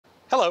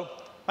Hello,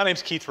 my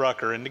name's Keith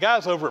Rucker, and the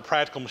guys over at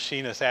Practical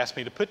Machinist asked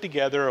me to put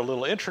together a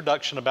little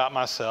introduction about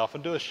myself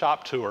and do a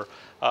shop tour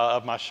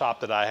of my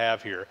shop that I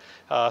have here.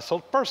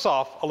 So first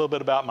off, a little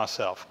bit about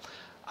myself.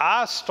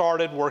 I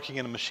started working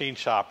in a machine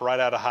shop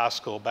right out of high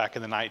school back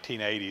in the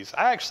 1980s.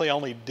 I actually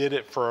only did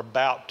it for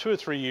about 2 or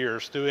 3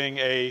 years doing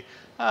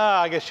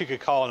I guess you could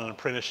call it an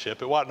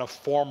apprenticeship. It wasn't a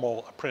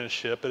formal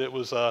apprenticeship, but it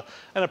was an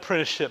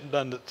apprenticeship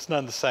that's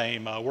none the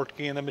same.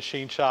 Working in a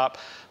machine shop,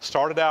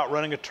 started out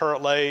running a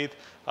turret lathe,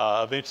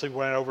 eventually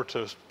went over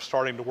to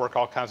starting to work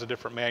all kinds of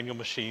different manual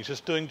machines,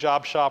 just doing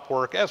job shop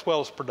work as well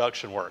as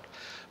production work.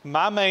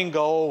 My main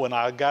goal when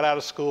I got out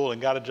of school and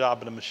got a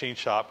job in a machine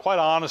shop, quite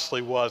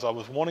honestly, was I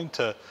was wanting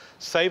to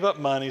save up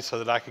money so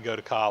that I could go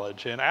to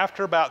college. And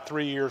after about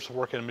 3 years of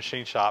working in a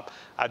machine shop,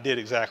 I did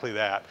exactly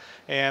that.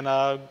 And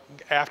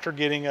after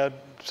getting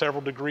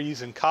several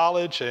degrees in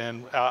college,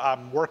 and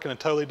I'm working in a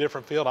totally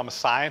different field. I'm a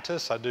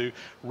scientist. I do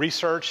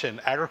research in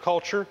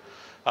agriculture.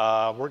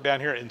 Work down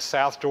here in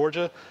South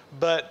Georgia.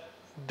 But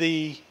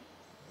the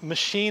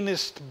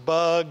machinist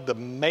bug, the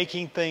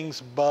making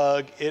things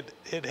bug, it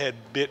had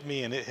bit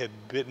me, and it had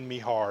bitten me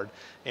hard,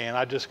 and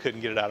I just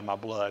couldn't get it out of my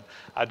blood.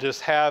 I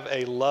just have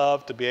a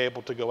love to be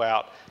able to go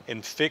out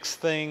and fix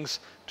things,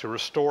 to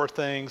restore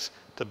things,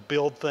 to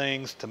build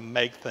things, to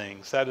make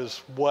things.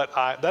 That's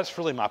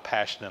really my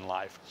passion in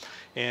life.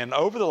 And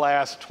over the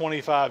last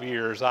 25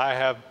 years, I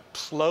have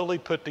slowly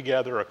put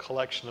together a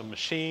collection of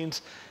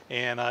machines,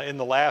 and in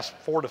the last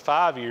 4 to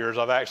 5 years,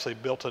 I've actually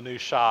built a new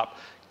shop,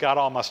 got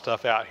all my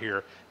stuff out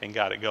here and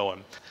got it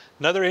going.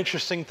 Another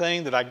interesting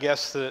thing that I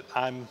guess that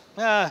I'm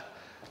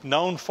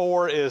known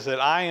for is that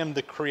I am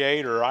the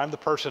creator, I'm the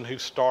person who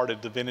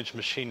started the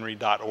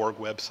vintagemachinery.org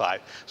website.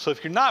 So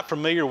if you're not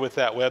familiar with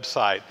that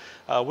website,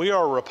 we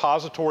are a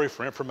repository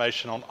for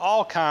information on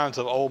all kinds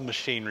of old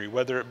machinery,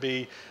 whether it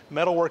be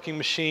metalworking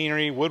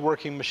machinery,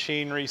 woodworking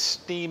machinery,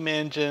 steam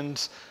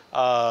engines,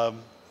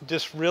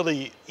 just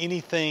really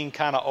anything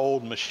kind of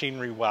old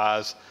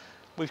machinery-wise.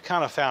 We've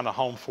kind of found a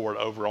home for it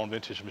over on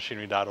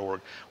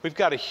vintagemachinery.org. We've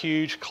got a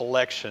huge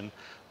collection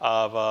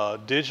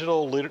of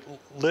digital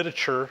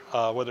literature,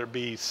 whether it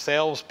be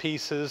sales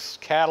pieces,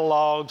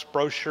 catalogs,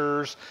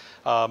 brochures,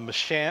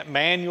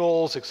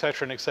 manuals, et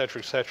cetera, and et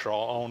cetera, et cetera,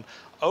 on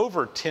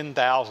over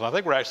 10,000. I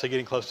think we're actually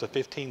getting close to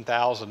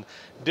 15,000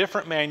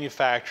 different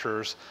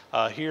manufacturers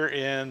here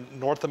in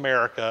North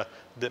America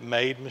that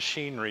made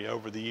machinery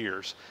over the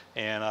years.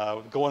 And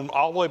going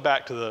all the way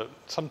back to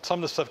some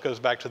of the stuff goes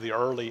back to the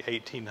early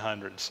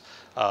 1800s.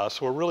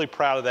 So we're really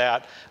proud of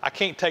that. I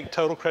can't take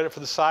total credit for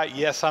the site.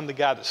 Yes, I'm the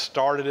guy that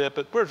started it,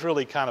 but we're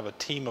really kind of a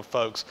team of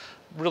folks,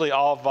 really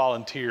all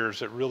volunteers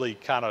that really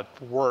kind of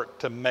work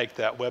to make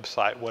that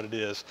website what it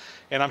is.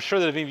 And I'm sure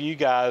that if any of you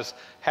guys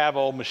have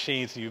old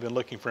machines and you've been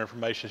looking for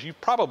information, you've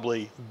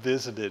probably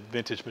visited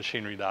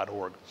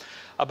vintagemachinery.org.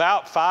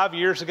 About 5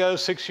 years ago,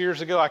 6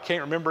 years ago, I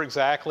can't remember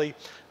exactly,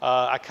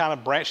 I kind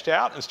of branched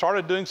out and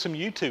started doing some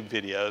YouTube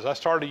videos. I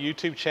started a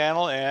YouTube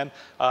channel, and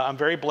I'm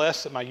very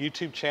blessed that my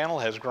YouTube channel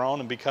has grown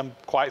and become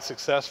quite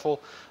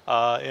successful.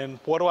 And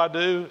what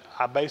do?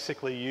 I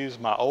basically use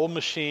my old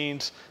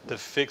machines to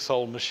fix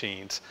old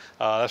machines.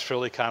 That's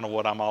really kind of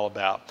what I'm all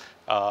about.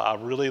 I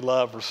really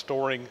love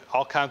restoring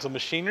all kinds of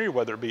machinery,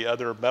 whether it be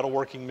other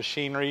metalworking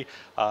machinery.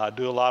 I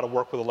do a lot of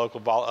work with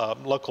a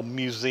local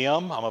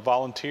museum. I'm a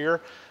volunteer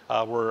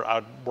where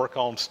I work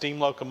on steam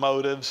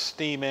locomotives,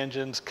 steam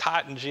engines,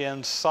 cotton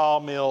gins,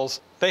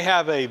 sawmills. They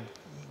have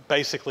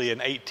basically an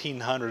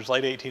 1800s,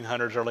 late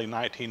 1800s, early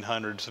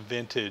 1900s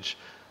vintage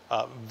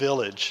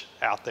village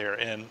out there.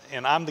 And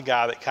I'm the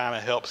guy that kind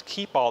of helps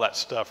keep all that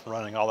stuff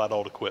running, all that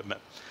old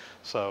equipment.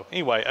 So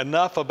anyway,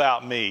 enough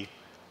about me.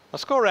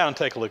 Let's go around and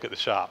take a look at the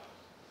shop.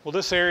 Well,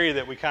 this area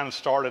that we kind of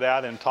started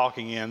out in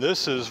talking in,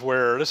 this is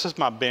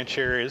my bench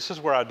area. This is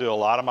where I do a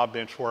lot of my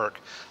bench work.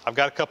 I've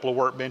got a couple of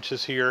work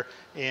benches here,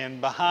 and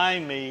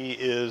behind me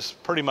is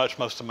pretty much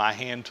most of my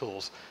hand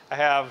tools. I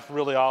have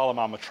really all of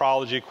my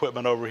metrology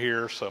equipment over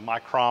here, so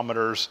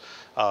micrometers,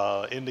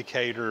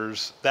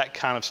 indicators, that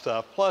kind of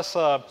stuff, plus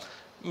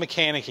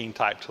mechanicking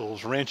type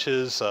tools,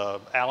 wrenches,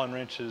 Allen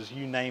wrenches,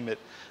 you name it.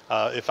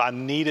 If I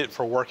need it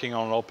for working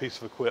on an old piece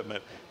of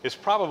equipment, it's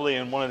probably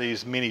in one of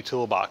these mini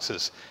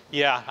toolboxes.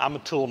 Yeah, I'm a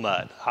tool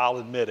nut, I'll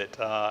admit it.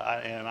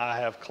 And I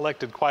have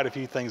collected quite a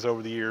few things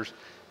over the years,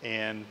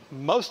 and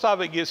most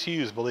of it gets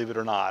used, believe it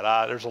or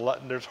not.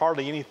 There's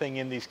hardly anything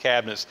in these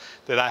cabinets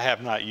that I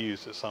have not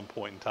used at some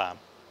point in time.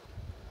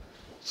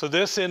 So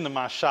this end of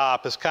my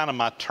shop is kind of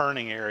my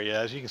turning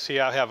area. As you can see,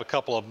 I have a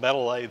couple of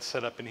metal lathes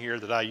set up in here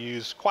that I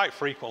use quite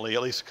frequently,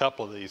 at least a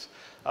couple of these.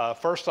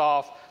 First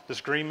off, this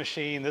green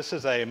machine, this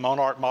is a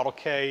Monarch Model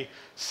K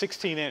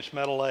 16-inch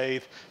metal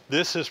lathe.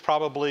 This is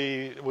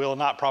probably, well,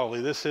 not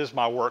probably, this is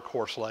my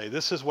workhorse lathe.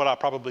 This is what I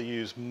probably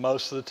use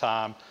most of the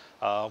time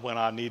when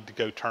I need to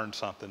go turn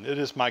something. It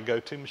is my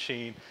go-to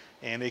machine.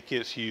 and it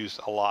gets used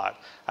a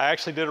lot. I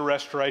actually did a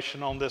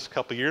restoration on this a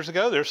couple years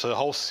ago. There's a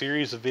whole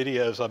series of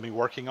videos of me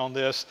working on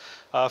this.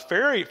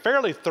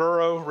 Fairly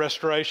thorough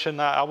restoration.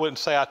 I wouldn't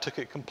say I took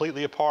it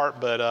completely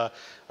apart, but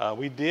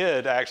we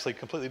did actually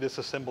completely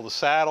disassemble the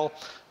saddle.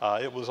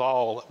 It was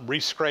all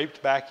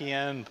re-scraped back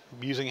in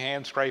using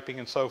hand scraping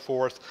and so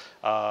forth.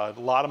 A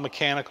lot of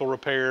mechanical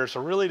repairs. I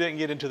really didn't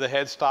get into the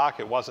headstock.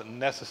 It wasn't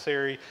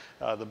necessary.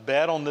 The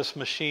bed on this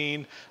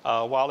machine,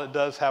 while it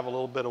does have a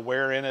little bit of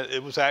wear in it,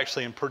 it was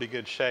actually in pretty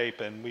good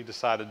shape, and we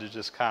decided to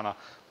just kind of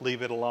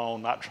leave it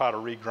alone, not try to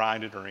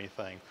regrind it or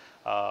anything.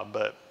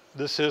 But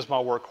this is my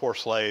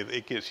workhorse lathe.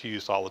 It gets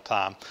used all the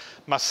time.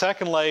 My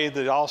second lathe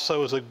that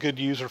also is a good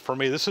user for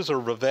me, this is a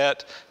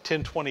Revette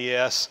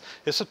 1020S.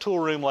 It's a tool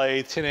room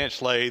lathe,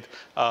 10-inch lathe,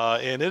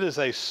 and it is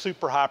a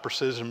super high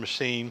precision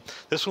machine.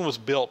 This one was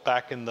built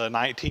back in the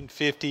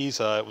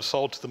 1950s. It was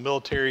sold to the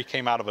military,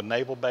 came out of a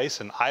naval base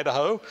in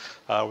Idaho,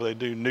 where they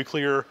do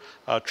nuclear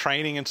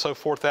training and so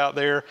forth out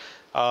there.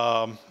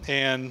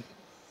 And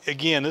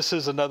again, this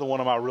is another one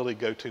of my really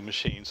go-to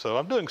machines. So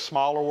I'm doing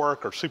smaller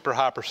work or super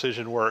high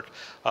precision work,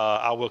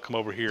 I will come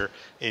over here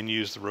and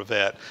use the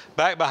Revette.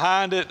 Back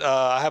behind it,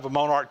 I have a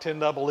Monarch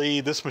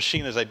 10EE. This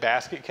machine is a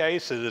basket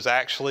case. It is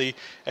actually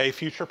a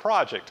future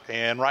project.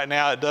 And right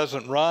now it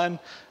doesn't run.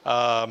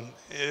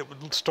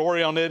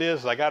 Story on it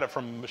is I got it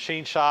from a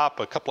machine shop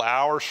a couple of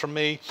hours from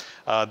me.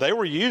 They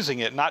were using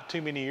it not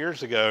too many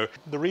years ago.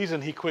 The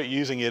reason he quit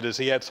using it is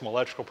he had some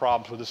electrical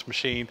problems with this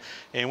machine.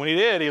 And when he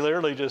did, he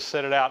literally just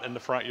set it out in the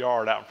front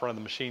yard out in front of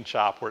the machine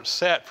shop where it's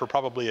set for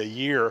probably a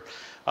year.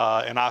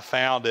 And I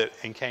found it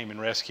and came and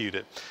rescued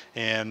it.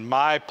 And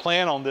my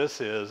plan on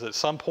this is at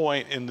some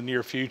point in the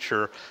near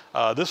future,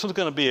 this is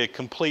going to be a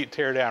complete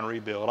tear down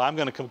rebuild. I'm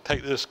going to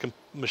take this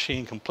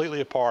machine completely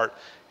apart,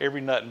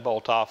 every nut and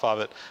bolt off of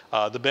it.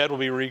 The bed will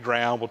be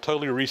reground. We'll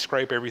totally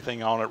re-scrape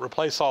everything on it,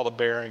 replace all the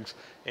bearings,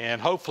 and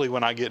hopefully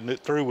when I get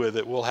through with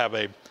it, we'll have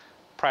a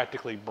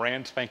practically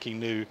brand spanking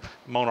new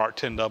Monarch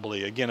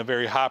 10EE. Again, a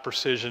very high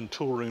precision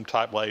tool room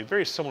type lathe,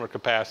 very similar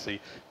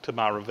capacity to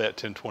my Revette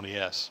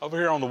 1020S. Over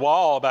here on the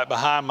wall, back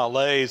behind my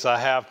lathes, I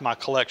have my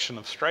collection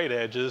of straight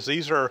edges.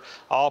 These are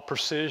all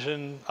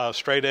precision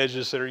straight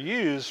edges that are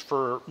used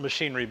for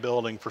machine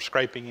rebuilding, for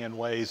scraping in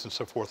ways and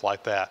so forth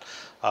like that.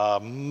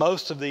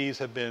 Most of these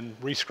have been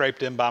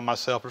re-scraped in by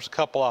myself. There's a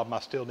couple of them I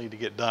still need to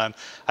get done.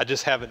 I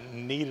just haven't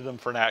needed them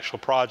for an actual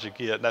project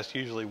yet. That's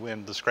usually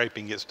when the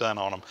scraping gets done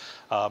on them.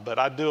 But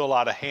I do a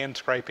lot of hand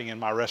scraping in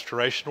my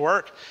restoration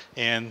work,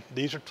 and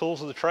these are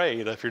tools of the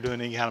trade if you're doing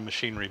any kind of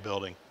machine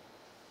rebuilding.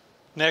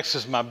 Next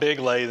is my big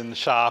lathe in the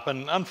shop,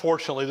 and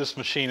unfortunately this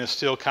machine is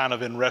still kind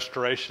of in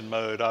restoration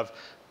mode. I've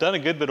done a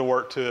good bit of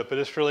work to it, but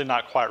it's really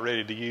not quite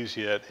ready to use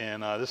yet,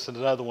 and this is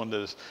another one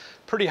that is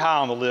pretty high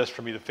on the list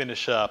for me to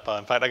finish up.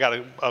 In fact, I got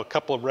a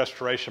couple of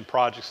restoration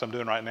projects I'm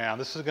doing right now,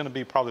 and this is going to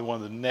be probably one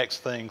of the next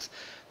things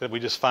that we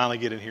just finally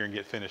get in here and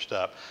get finished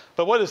up.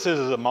 But what this is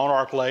a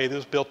Monarch lathe. It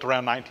was built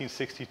around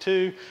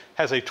 1962,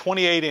 has a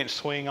 28-inch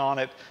swing on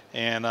it,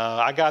 and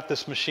I got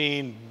this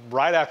machine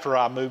right after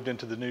I moved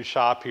into the new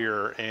shop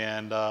here,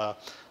 and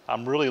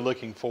I'm really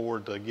looking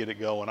forward to get it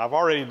going. I've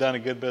already done a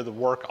good bit of the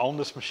work on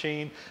this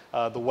machine.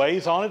 The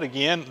ways on it,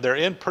 again, they're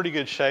in pretty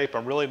good shape.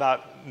 I'm really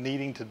not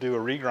needing to do a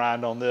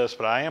regrind on this,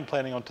 but I am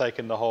planning on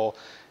taking the whole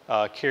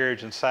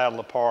carriage and saddle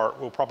apart.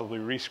 We'll probably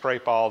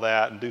re-scrape all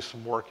that and do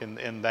some work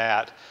in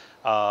that.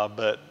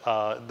 The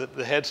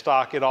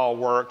headstock, it all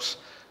works.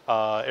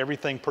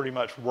 Everything pretty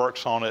much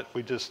works on it.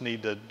 We just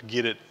need to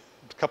get it,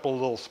 a couple of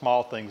little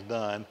small things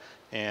done,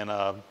 and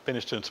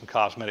finish doing some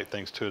cosmetic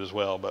things to it as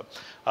well. But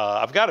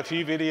I've got a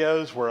few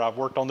videos where I've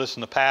worked on this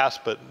in the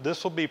past, but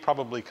this will be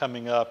probably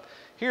coming up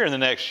here in the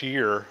next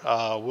year.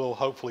 We'll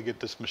hopefully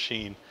get this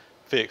machine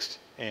fixed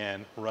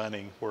and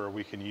running where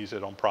we can use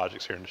it on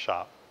projects here in the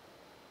shop.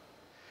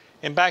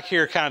 And back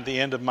here, kind of at the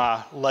end of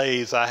my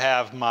lathes, I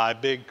have my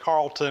big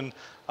Carlton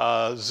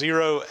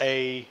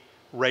 0A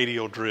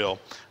radial drill.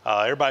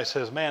 Everybody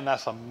says, man,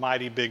 that's a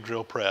mighty big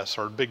drill press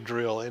or big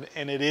drill,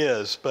 and it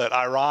is, but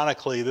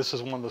ironically, this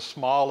is one of the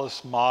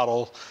smallest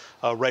model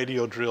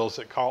radial drills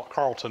that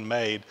Carlton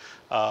made.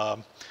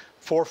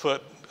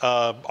 4-foot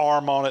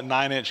arm on it,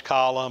 9-inch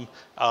column.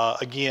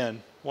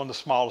 Again, one of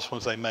the smallest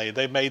ones they made.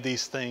 They made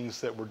these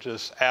things that were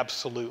just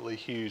absolutely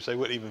huge. They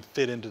wouldn't even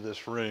fit into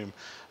this room.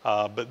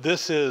 But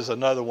this is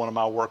another one of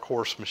my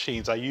workhorse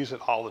machines. I use it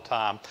all the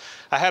time.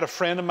 I had a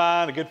friend of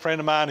mine, a good friend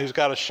of mine, who's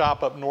got a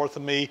shop up north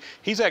of me.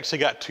 He's actually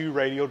got 2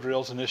 radial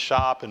drills in his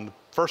shop, and the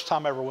first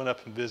time I ever went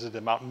up and visited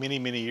him out many,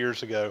 many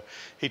years ago,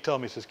 he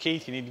told me, he says,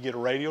 Keith, you need to get a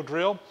radial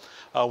drill.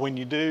 When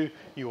you do,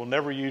 you will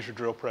never use your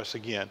drill press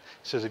again.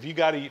 He says, if you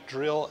got to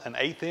drill an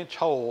 1/8-inch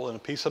hole in a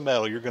piece of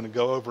metal, you're going to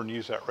go over and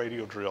use that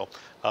radial drill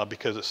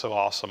because it's so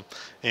awesome.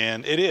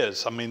 And it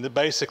is. I mean,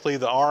 basically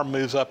the arm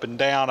moves up and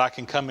down. I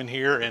can come in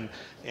here and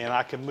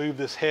I can move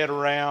this head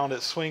around.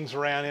 It swings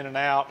around in and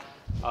out.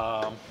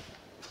 You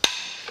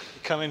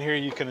come in here,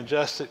 you can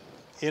adjust it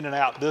in and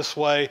out this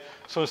way.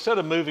 So instead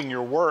of moving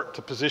your work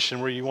to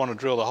position where you want to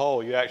drill the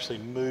hole, you actually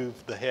move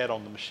the head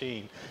on the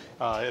machine.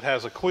 It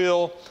has a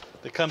quill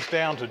that comes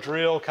down to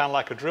drill, kind of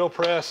like a drill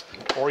press,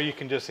 or you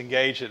can just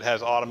engage it. It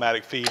has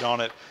automatic feed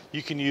on it.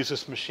 You can use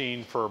this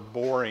machine for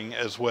boring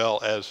as well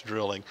as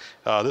drilling.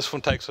 This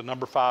one takes a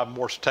number 5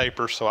 Morse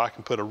taper, so I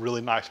can put a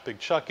really nice big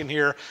chuck in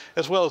here,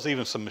 as well as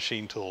even some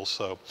machine tools.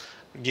 So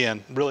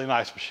again, really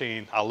nice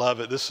machine. I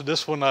love it.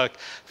 This one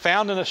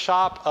found in a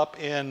shop up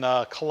in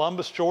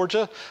Columbus,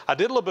 Georgia. I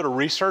did a little bit of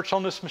research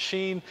on this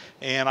machine,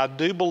 and I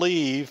do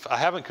believe, I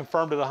haven't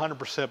confirmed it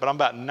 100%, but I'm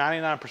about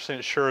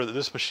 99% sure that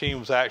this machine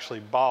was actually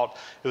bought.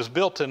 It was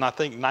built in, I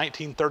think,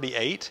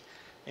 1938.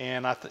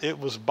 And it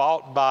was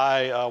bought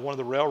by one of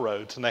the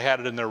railroads, and they had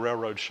it in their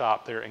railroad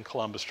shop there in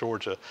Columbus,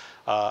 Georgia.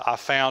 I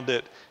found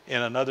it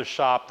in another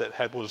shop that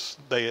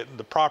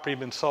the property had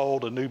been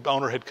sold, a new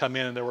owner had come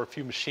in, and there were a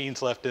few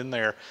machines left in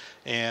there,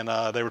 and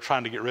they were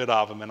trying to get rid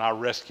of them, and I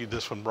rescued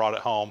this one, brought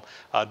it home,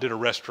 did a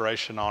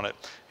restoration on it,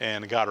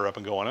 and got her up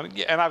and going.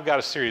 And I've got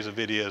a series of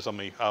videos of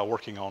me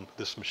working on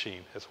this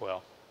machine as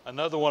well.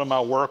 Another one of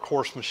my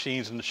workhorse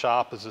machines in the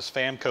shop is this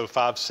Famco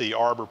 5C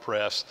arbor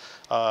press.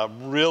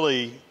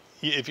 Really,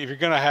 if you're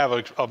going to have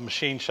a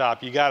machine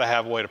shop, you got to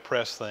have a way to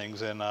press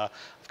things. And I've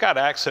got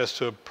access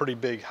to a pretty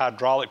big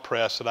hydraulic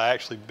press that I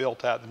actually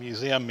built out at the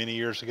museum many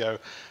years ago.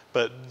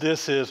 But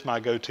this is my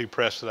go-to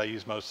press that I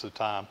use most of the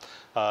time.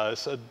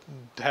 It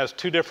has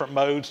 2 different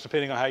modes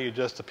depending on how you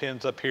adjust the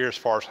pins up here as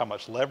far as how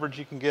much leverage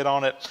you can get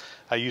on it.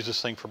 I use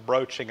this thing for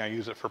broaching, I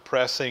use it for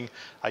pressing,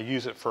 I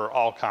use it for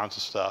all kinds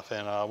of stuff.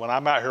 And when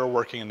I'm out here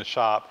working in the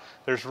shop,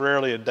 there's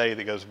rarely a day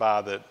that goes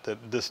by that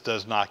this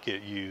does not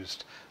get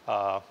used.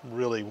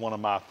 Really one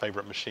of my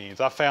favorite machines.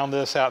 I found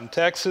this out in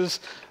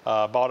Texas,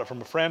 bought it from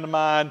a friend of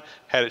mine,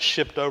 had it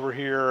shipped over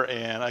here,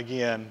 and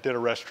again, did a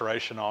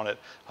restoration on it.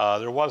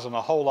 There wasn't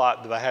a whole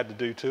lot that I had to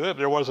do to it, but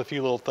there was a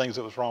few little things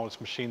that was wrong with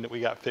this machine that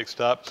we got fixed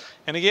up.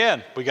 And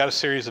again, we got a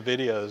series of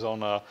videos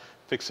on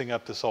fixing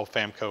up this old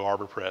Famco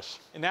arbor press.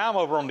 And now I'm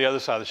over on the other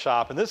side of the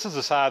shop, and this is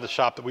the side of the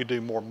shop that we do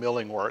more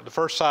milling work. The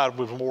first side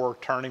was more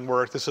turning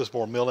work. This is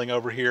more milling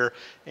over here.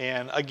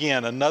 And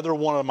again, another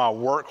one of my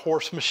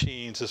workhorse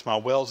machines is my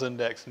Wells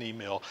Index knee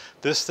mill.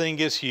 This thing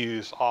gets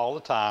used all the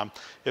time.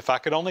 If I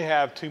could only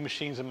have 2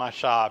 machines in my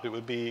shop, it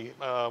would be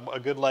a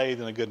good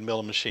lathe and a good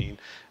milling machine.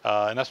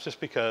 And that's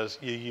just because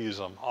you use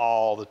them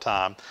all the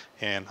time.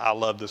 And I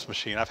love this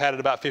machine. I've had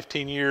it about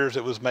 15 years.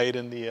 It was made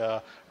in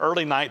the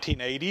early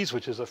 1980s,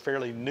 which is a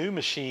fairly new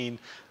machine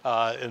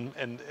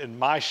in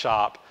my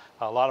shop.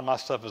 A lot of my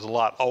stuff is a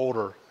lot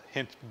older,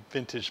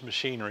 vintage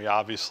machinery,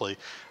 obviously,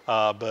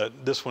 but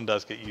this one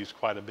does get used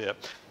quite a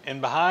bit.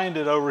 And behind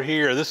it over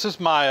here, this is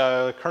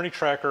my Kearney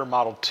Tracker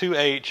Model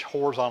 2H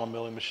horizontal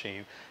milling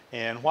machine.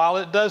 And while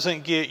it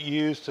doesn't get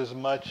used as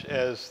much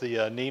as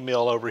the knee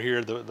mill over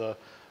here, the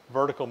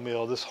vertical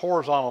mill, this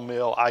horizontal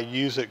mill, I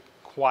use it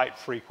quite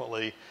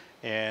frequently.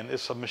 And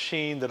it's a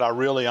machine that I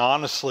really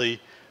honestly,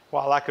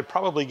 while I could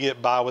probably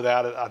get by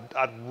without it,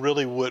 I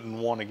really wouldn't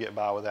want to get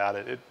by without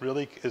it. It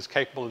really is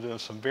capable of doing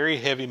some very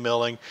heavy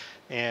milling,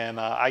 and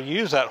I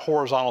use that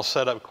horizontal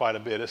setup quite a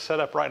bit. It's set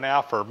up right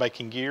now for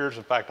making gears.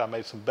 In fact, I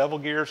made some bevel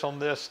gears on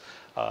this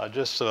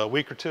just a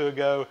week or 2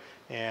 ago,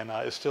 and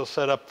it's still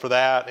set up for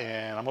that,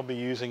 and I'm going to be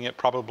using it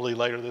probably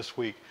later this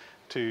week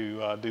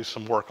to do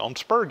some work on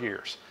spur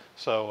gears.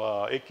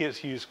 So it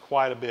gets used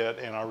quite a bit,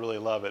 and I really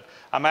love it.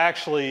 I'm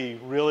actually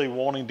really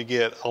wanting to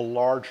get a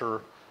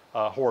larger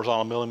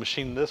horizontal milling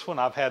machine. This one,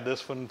 I've had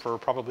this one for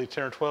probably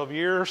 10 or 12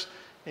 years,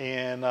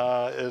 and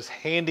as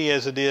handy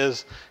as it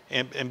is,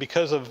 and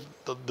because of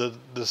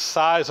the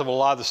size of a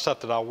lot of the stuff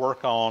that I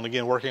work on,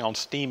 again, working on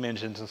steam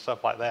engines and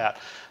stuff like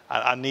that,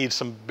 I need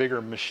some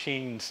bigger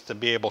machines to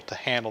be able to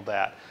handle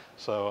that.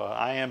 So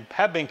I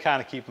have been kind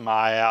of keeping my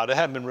eye out. It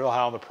hasn't been real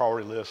high on the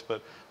priority list,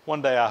 but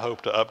one day I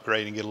hope to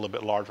upgrade and get a little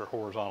bit larger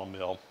horizontal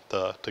mill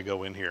to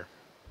go in here.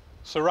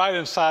 So right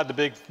inside the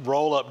big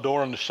roll-up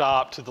door in the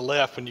shop to the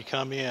left when you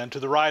come in, to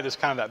the right is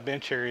kind of that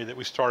bench area that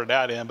we started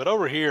out in. But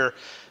over here,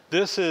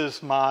 this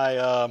is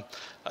my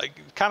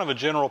kind of a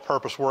general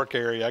purpose work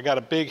area. I got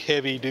a big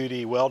heavy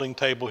duty welding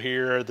table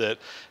here that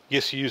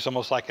gets used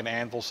almost like an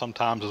anvil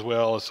sometimes as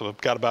well. So I've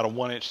got about a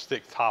 1-inch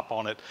thick top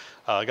on it.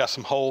 I got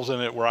some holes in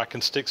it where I can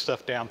stick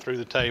stuff down through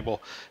the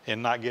table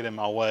and not get in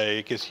my way.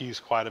 It gets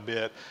used quite a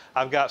bit.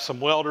 I've got some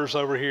welders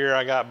over here.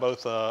 I got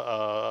both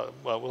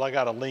well, I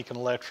got a Lincoln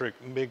Electric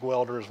MIG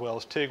welder as well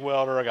as TIG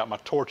welder. I got my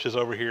torches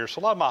over here. So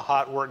a lot of my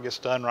hot work gets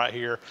done right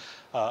here.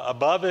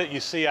 Above it, you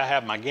see I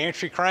have my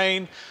gantry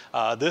crane.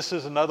 This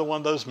is another one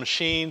of those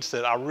machines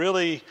that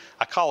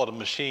I call it a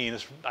machine.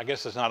 I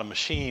guess it's not a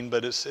machine,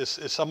 but it's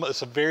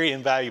a very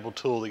invaluable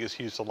tool that gets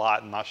used a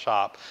lot in my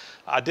shop.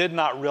 I did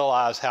not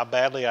realize how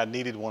badly I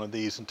needed one of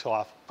these until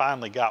I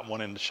finally got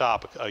one in the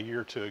shop a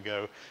year or 2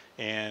 ago,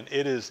 and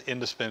it is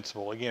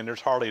indispensable. Again,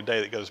 there's hardly a day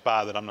that goes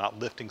by that I'm not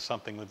lifting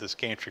something with this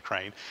gantry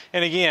crane.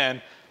 And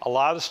again, a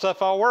lot of the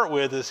stuff I work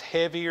with is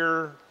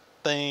heavier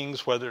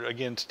things, whether,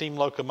 again, steam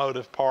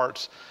locomotive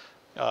parts,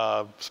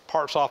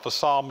 parts off of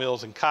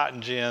sawmills and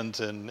cotton gins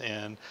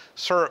and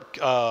syrup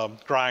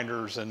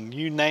grinders and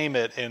you name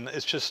it. And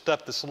it's just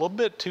stuff that's a little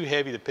bit too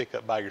heavy to pick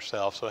up by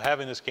yourself. So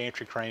having this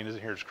gantry crane in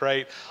here is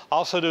great.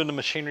 Also doing the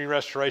machinery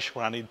restoration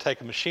when I need to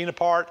take a machine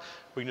apart,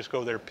 we can just go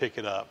over there and pick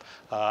it up.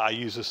 I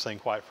use this thing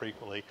quite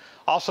frequently.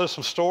 Also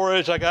some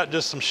storage. I got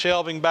just some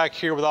shelving back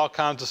here with all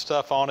kinds of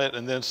stuff on it,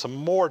 and then some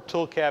more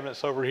tool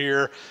cabinets over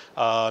here,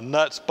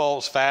 nuts,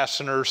 bolts,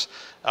 fasteners,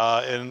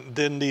 and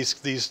then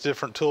these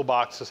different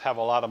toolboxes have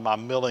a lot of my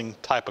milling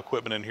type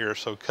equipment in here.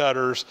 So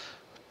cutters,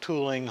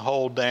 tooling,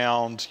 hold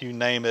downs, you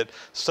name it,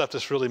 stuff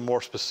that's really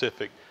more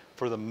specific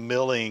for the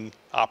milling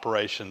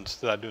operations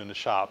that I do in the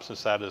shop,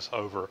 since that is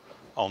over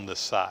on this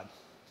side.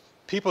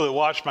 People that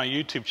watch my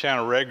YouTube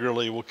channel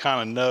regularly will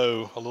kind of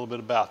know a little bit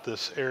about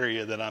this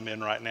area that I'm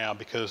in right now,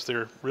 because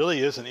there really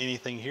isn't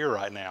anything here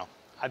right now.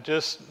 I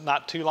just,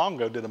 not too long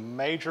ago, did a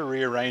major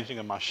rearranging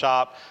of my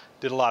shop,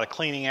 did a lot of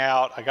cleaning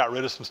out. I got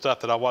rid of some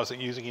stuff that I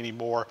wasn't using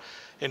anymore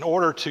in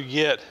order to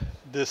get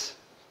this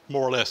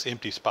more or less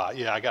empty spot.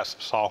 Yeah, I got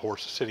some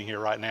sawhorses sitting here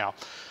right now.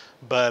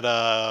 But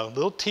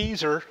little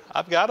teaser,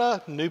 I've got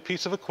a new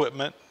piece of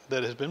equipment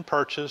that has been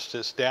purchased.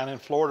 It's down in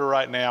Florida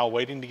right now,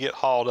 waiting to get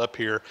hauled up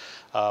here.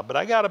 But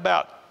I got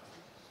about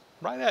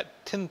right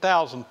at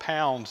 10,000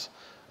 pounds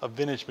of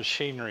vintage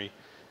machinery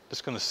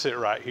that's gonna sit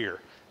right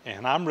here.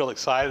 And I'm real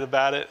excited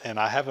about it, and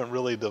I haven't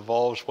really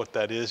divulged what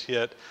that is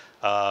yet.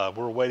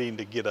 We're waiting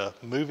to get a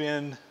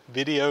move-in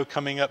video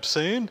coming up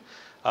soon.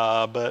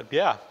 But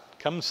yeah,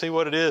 come and see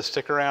what it is.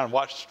 Stick around,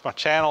 watch my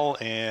channel,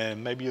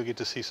 and maybe you'll get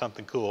to see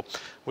something cool.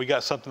 We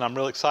got something I'm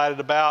really excited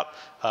about.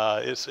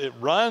 It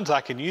runs,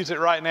 I can use it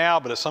right now,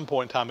 but at some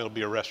point in time, it'll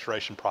be a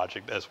restoration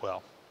project as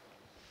well.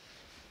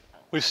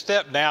 We've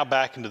stepped now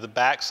back into the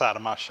back side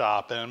of my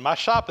shop, and my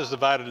shop is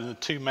divided into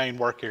two main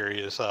work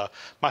areas.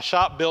 My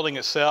shop building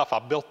itself, I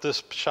built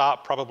this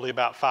shop probably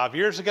about 5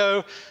 years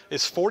ago.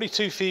 It's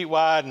 42 feet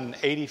wide and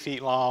 80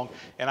 feet long,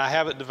 and I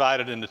have it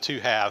divided into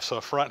two halves, so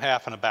a front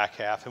half and a back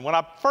half. And when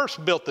I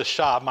first built this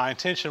shop, my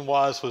intention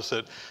was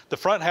that the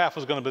front half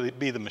was going to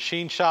be the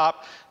machine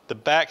shop, the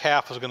back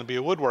half was going to be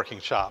a woodworking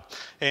shop.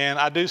 And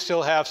I do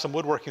still have some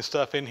woodworking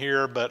stuff in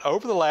here, but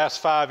over the last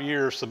 5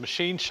 years, the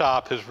machine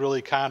shop has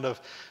really kind of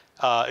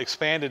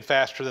expanded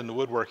faster than the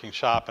woodworking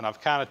shop, and I've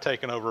kind of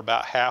taken over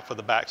about half of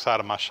the back side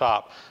of my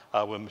shop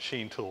with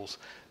machine tools.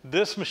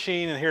 This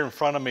machine in here in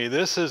front of me,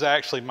 this is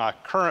actually my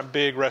current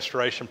big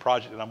restoration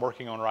project that I'm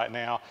working on right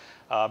now.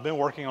 I've been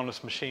working on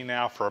this machine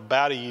now for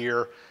about a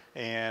year,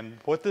 and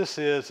what this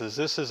is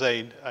this is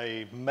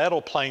a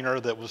metal planer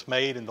that was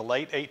made in the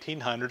late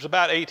 1800s,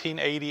 about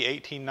 1880,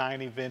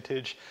 1890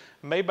 vintage,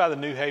 made by the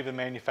New Haven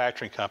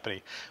Manufacturing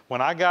Company.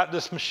 When I got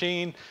this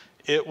machine,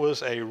 it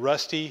was a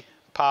rusty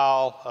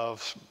pile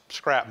of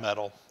scrap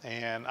metal,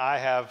 and I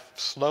have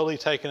slowly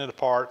taken it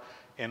apart,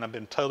 and I've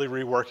been totally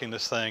reworking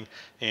this thing,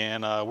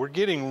 and we're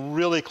getting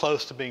really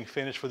close to being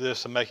finished with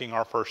this and making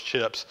our first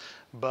chips.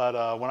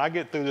 But when I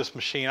get through this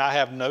machine, I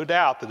have no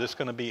doubt that it's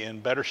going to be in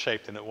better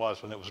shape than it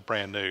was when it was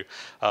brand new.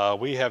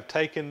 We have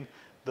taken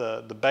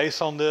the base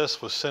on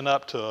this, was sent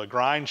up to a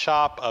grind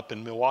shop up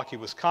in Milwaukee,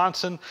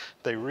 Wisconsin.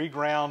 They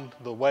reground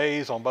the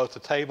ways on both the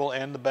table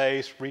and the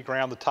base,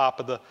 reground the top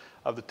of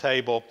the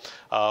table.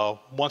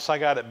 Once I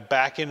got it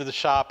back into the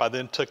shop, I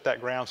then took that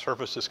ground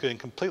surface that's getting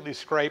completely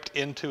scraped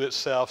into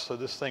itself, so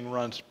this thing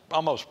runs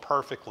almost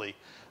perfectly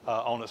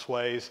on its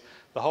ways.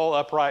 The whole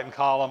upright and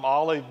column,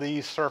 all of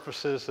these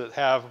surfaces that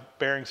have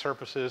bearing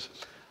surfaces,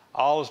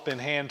 all has been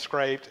hand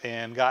scraped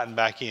and gotten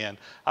back in.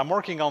 I'm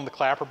working on the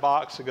clapper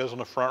box that goes on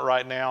the front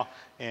right now,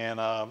 and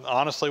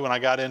honestly, when I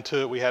got into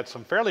it, we had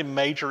some fairly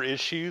major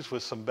issues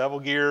with some bevel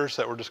gears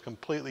that were just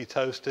completely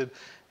toasted,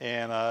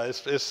 and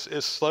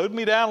it's slowed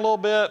me down a little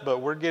bit, but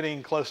we're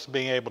getting close to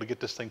being able to get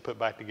this thing put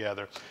back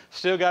together.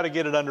 Still got to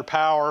get it under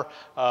power,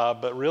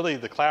 but really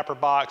the clapper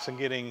box and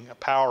getting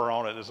power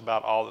on it is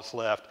about all that's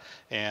left,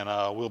 and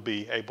we'll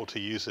be able to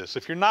use this.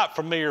 If you're not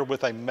familiar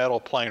with a metal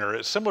planer,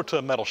 it's similar to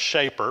a metal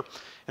shaper.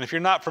 And if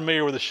you're not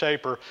familiar with a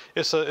shaper,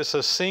 it's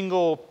a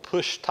single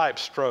push type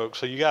stroke.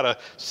 So you got a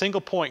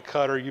single point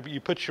cutter. You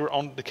put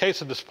on the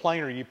case of this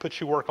planer, you put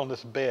your work on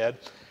this bed.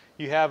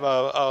 You have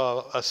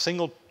a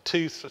single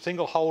tooth, a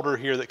single holder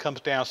here that comes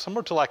down,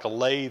 similar to like a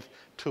lathe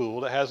tool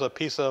that has a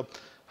piece of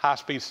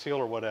high-speed steel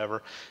or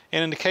whatever.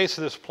 And in the case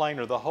of this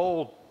planer, the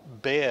whole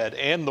bed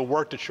and the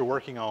work that you're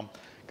working on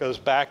goes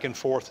back and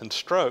forth in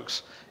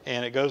strokes,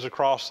 and it goes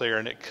across there,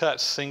 and it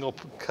cuts single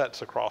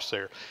cuts across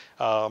there.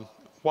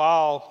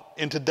 While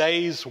in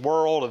today's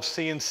world of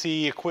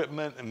CNC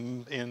equipment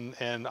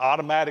and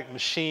automatic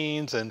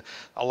machines and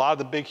a lot of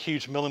the big,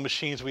 huge milling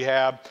machines we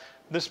have,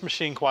 this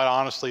machine, quite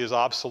honestly, is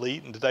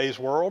obsolete in today's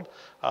world,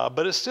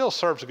 but it still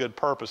serves a good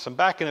purpose. And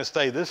back in its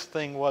day, this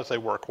thing was a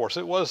workhorse.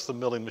 It was the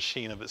milling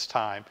machine of its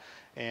time.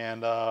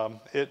 And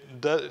it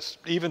does,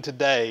 even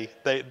today,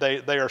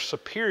 they are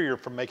superior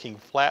for making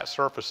flat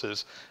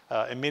surfaces.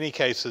 In many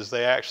cases,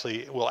 they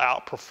actually will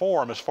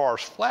outperform, as far as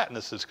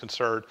flatness is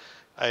concerned,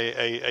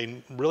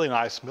 a really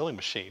nice milling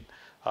machine.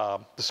 The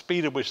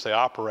speed at which they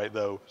operate,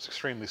 though, is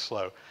extremely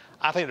slow.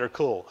 I think they're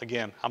cool.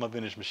 Again, I'm a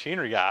vintage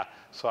machinery guy,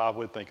 so I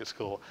would think it's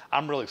cool.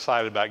 I'm really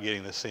excited about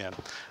getting this in.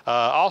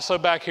 Also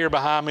back here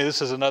behind me,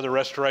 this is another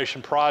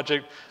restoration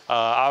project.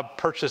 I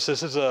purchased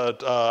this. This is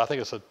I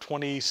think it's a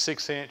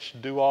 26-inch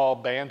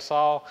dual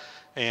bandsaw.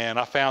 And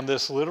I found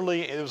this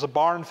literally, it was a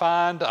barn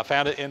find. I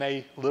found it in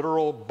a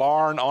literal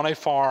barn on a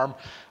farm.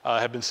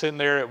 Had been sitting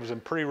there, it was in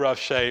pretty rough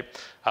shape.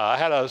 I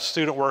had a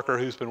student worker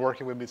who's been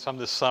working with me some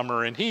this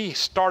summer, and he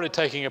started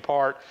taking it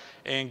apart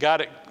and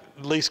got it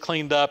at least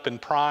cleaned up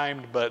and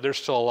primed, but there's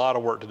still a lot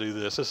of work to do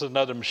this. This is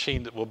another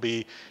machine that will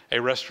be a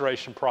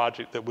restoration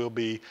project that we'll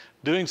be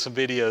doing some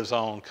videos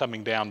on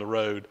coming down the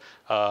road.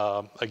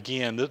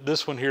 Again,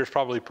 this one here is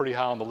probably pretty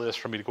high on the list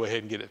for me to go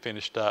ahead and get it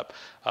finished up.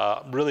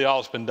 Really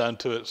all that's been done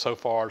to it so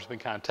far has been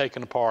kind of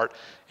taken apart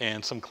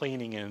and some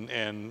cleaning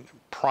and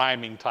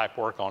priming type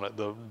work on it.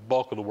 The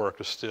bulk of the work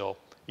is still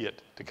yet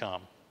to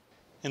come.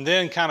 And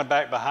then kind of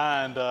back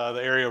behind the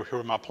area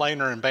where my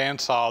planer and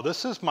bandsaw,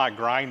 this is my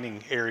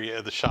grinding area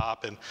of the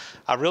shop. And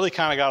I really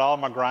kind of got all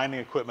my grinding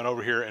equipment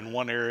over here in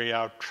one area.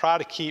 I try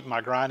to keep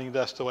my grinding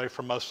dust away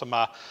from most of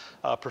my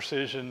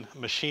precision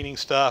machining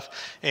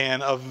stuff.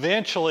 And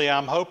eventually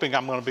I'm hoping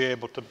I'm going to be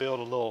able to build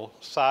a little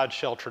side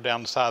shelter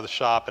down the side of the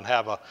shop and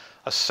have a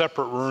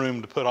separate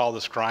room to put all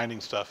this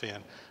grinding stuff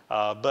in.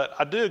 But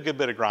I do a good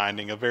bit of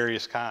grinding of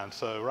various kinds.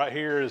 So right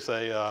here is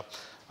a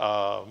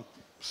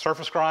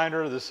surface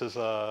grinder. This is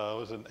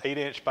was an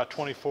 8-inch by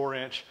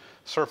 24-inch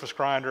surface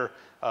grinder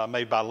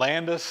made by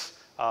Landis.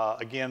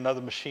 Again, another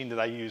machine that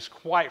I use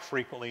quite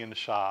frequently in the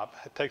shop.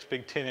 It takes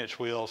big 10-inch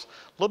wheels,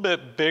 a little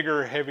bit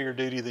bigger, heavier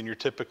duty than your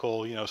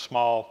typical,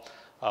 small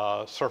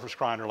surface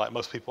grinder like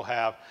most people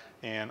have.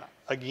 And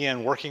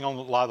again, working on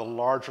a lot of the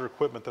larger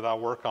equipment that I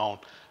work on,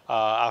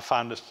 I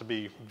find this to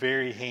be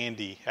very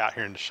handy out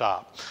here in the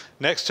shop.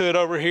 Next to it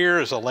over here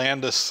is a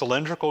Landis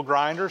cylindrical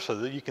grinder, so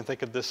that you can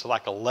think of this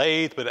like a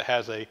lathe, but it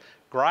has a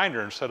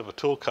grinder instead of a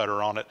tool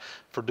cutter on it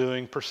for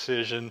doing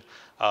precision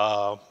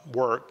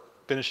work,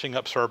 finishing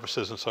up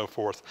surfaces and so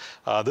forth.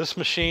 This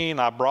machine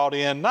I brought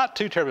in not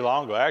too terribly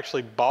long ago. I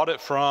actually bought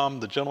it from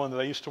the gentleman that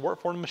I used to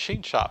work for in the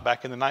machine shop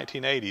back in the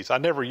 1980s. I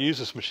never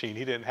used this machine.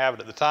 He didn't have it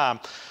at the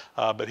time,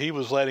 but he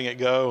was letting it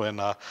go,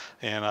 and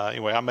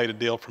anyway, I made a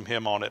deal from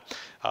him on it.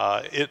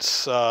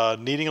 It's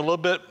needing a little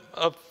bit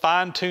of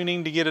fine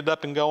tuning to get it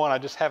up and going. I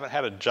just haven't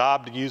had a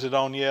job to use it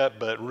on yet,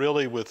 but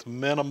really with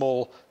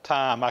minimal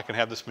time I can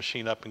have this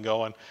machine up and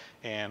going.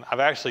 And I've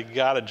actually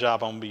got a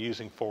job I'm going to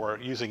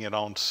be using it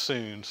on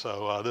soon.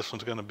 So this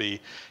one's going to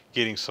be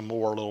getting some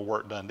more little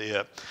work done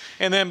to it.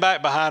 And then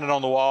back behind it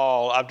on the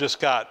wall, I've just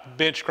got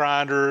bench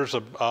grinders,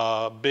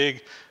 a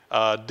big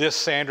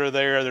disc sander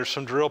there. There's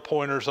some drill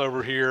pointers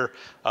over here.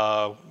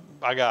 I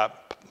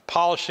got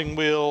polishing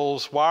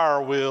wheels,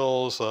 wire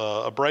wheels,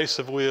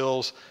 abrasive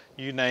wheels,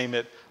 you name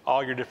it,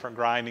 all your different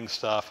grinding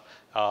stuff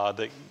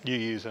that you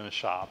use in a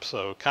shop.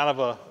 So kind of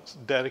a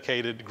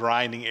dedicated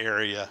grinding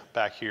area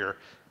back here.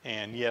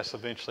 And yes,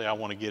 eventually I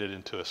want to get it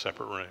into a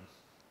separate room.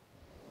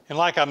 And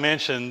like I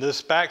mentioned,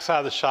 this back side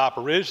of the shop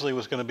originally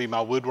was going to be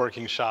my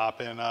woodworking shop.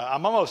 And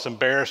I'm almost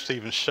embarrassed to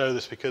even show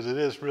this because it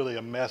is really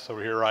a mess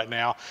over here right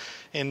now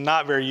and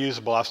not very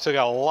usable. I've still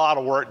got a lot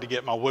of work to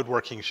get my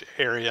woodworking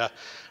area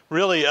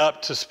really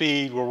up to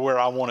speed where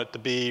I want it to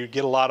be.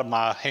 Get a lot of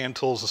my hand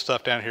tools and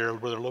stuff down here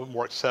where they're a little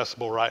more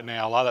accessible right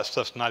now. A lot of that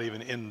stuff's not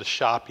even in the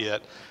shop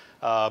yet.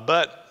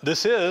 But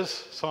this is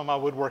some of my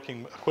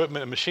woodworking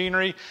equipment and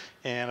machinery,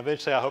 and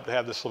eventually I hope to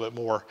have this a little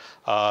bit more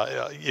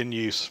in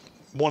use.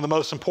 One of the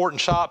most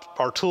important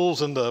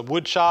tools in the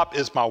wood shop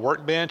is my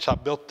workbench. I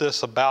built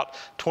this about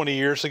 20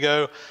 years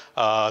ago.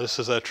 This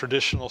is a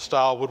traditional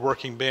style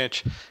woodworking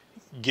bench.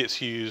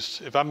 Gets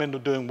used. If I'm into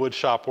doing wood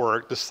shop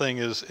work, this thing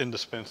is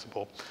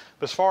indispensable.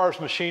 But as far as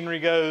machinery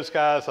goes,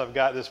 guys, I've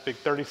got this big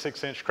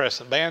 36-inch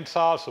crescent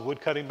bandsaw. It's a wood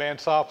cutting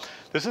bandsaw.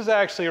 This is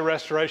actually a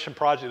restoration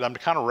project I'm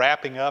kind of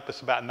wrapping up. It's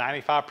about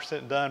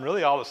 95% done.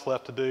 Really all that's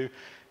left to do.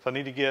 So I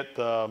need to get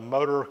the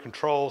motor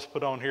controls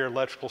put on here,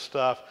 electrical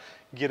stuff,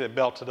 get it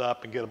belted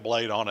up and get a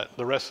blade on it.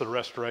 The rest of the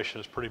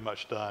restoration is pretty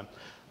much done.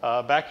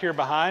 Back here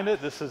behind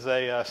it, this is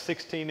a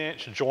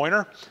 16-inch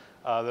joiner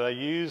that I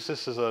use.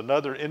 This is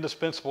another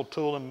indispensable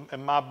tool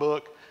in my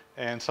book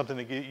and something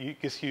that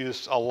gets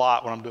used a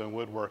lot when I'm doing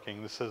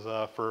woodworking. This is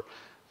for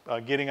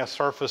getting a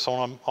surface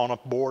on a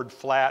board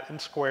flat and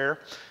square.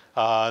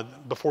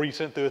 Before you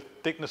send through a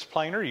thickness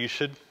planer, you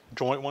should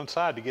joint one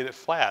side to get it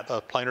flat.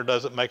 A planer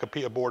doesn't make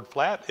a board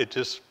flat, it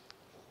just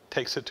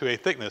takes it to a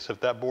thickness. If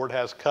that board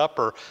has cup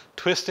or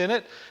twist in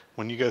it,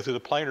 when you go through the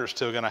planer, it's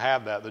still going to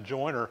have that. The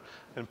joiner,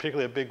 and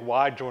particularly a big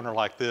wide joiner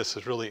like this,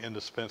 is really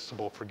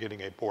indispensable for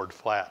getting a board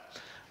flat.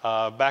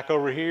 Back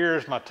over here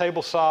is my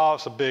table saw.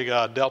 It's a big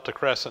Delta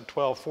Crescent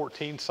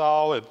 12-14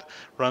 saw. It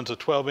runs a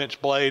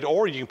 12-inch blade,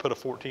 or you can put a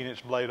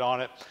 14-inch blade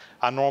on it.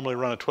 I normally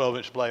run a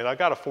 12-inch blade. I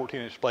got a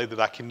 14-inch blade that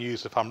I can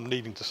use if I'm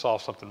needing to saw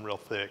something real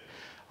thick.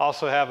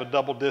 Also have a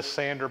double disc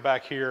sander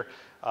back here.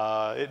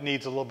 It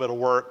needs a little bit of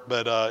work,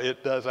 but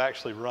it does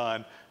actually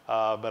run.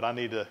 But I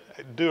need to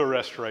do a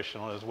restoration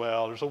on it as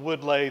well. There's a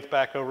wood lathe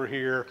back over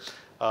here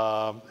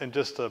and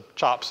just a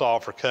chop saw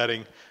for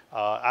cutting.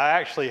 I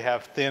actually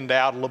have thinned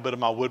out a little bit of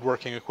my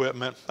woodworking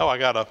equipment. Oh, I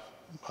got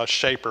a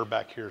shaper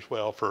back here as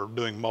well for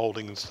doing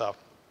molding and stuff.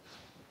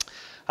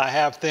 I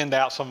have thinned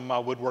out some of my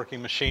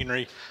woodworking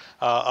machinery.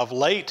 Of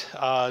late,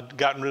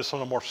 gotten rid of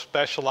some of the more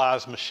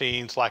specialized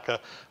machines like a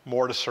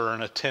mortiser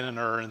and a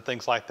tensioner and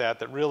things like that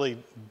that really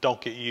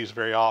don't get used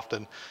very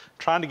often.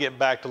 Trying to get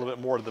back to a little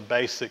bit more to the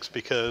basics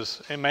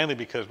and mainly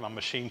because my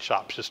machine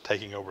shop's just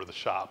taking over the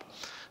shop.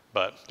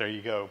 But there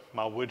you go,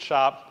 my wood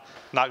shop.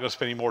 Not going to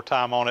spend any more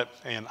time on it,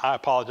 and I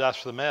apologize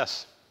for the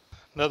mess.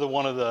 Another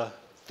one of the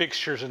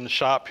fixtures in the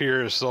shop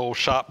here is the old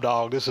shop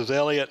dog. This is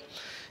Elliot,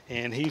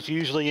 and he's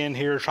usually in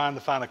here trying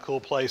to find a cool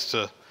place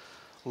to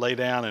lay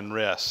down and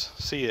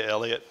rest. See you,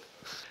 Elliot.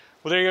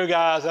 Well, there you go,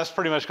 guys. That's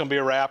pretty much going to be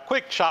a wrap.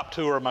 Quick shop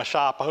tour of my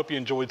shop. I hope you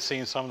enjoyed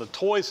seeing some of the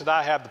toys that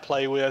I have to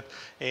play with.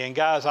 And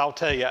guys, I'll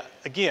tell you,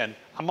 again,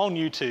 I'm on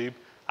YouTube.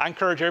 I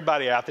encourage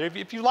everybody out there,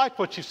 if you like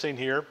what you've seen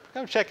here,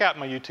 go check out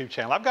my YouTube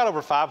channel. I've got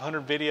over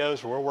 500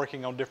 videos where we're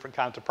working on different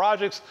kinds of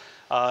projects,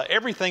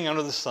 everything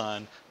under the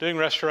sun, doing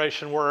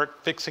restoration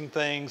work, fixing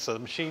things, a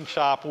machine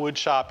shop, wood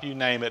shop, you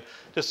name it,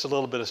 just a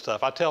little bit of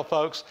stuff. I tell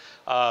folks,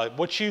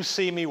 what you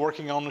see me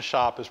working on in the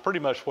shop is pretty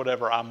much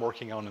whatever I'm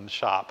working on in the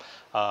shop.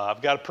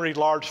 I've got a pretty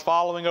large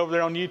following over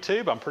there on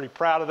YouTube. I'm pretty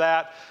proud of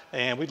that,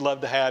 and we'd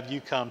love to have you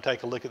come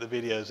take a look at the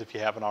videos if you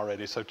haven't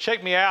already. So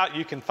check me out.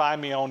 You can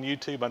find me on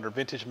YouTube under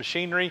Vintage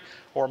Machinery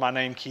or my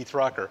name, Keith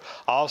Rucker.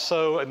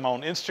 Also, I'm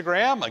on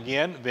Instagram,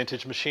 again,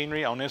 Vintage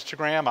Machinery on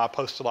Instagram. I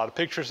post a lot of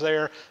pictures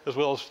there, as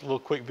well as little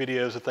quick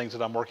videos of things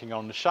that I'm working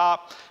on in the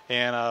shop.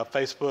 And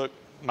Facebook,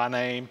 my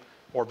name,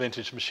 or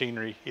Vintage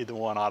Machinery, either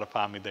one ought to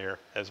find me there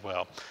as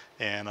well.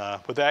 And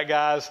with that,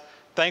 guys,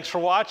 thanks for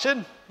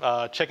watching.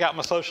 Check out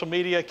my social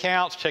media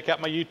accounts, check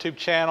out my YouTube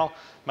channel,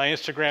 my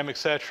Instagram,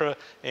 etc.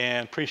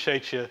 And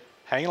appreciate you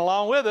hanging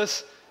along with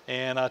us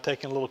and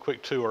taking a little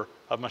quick tour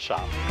of my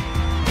shop.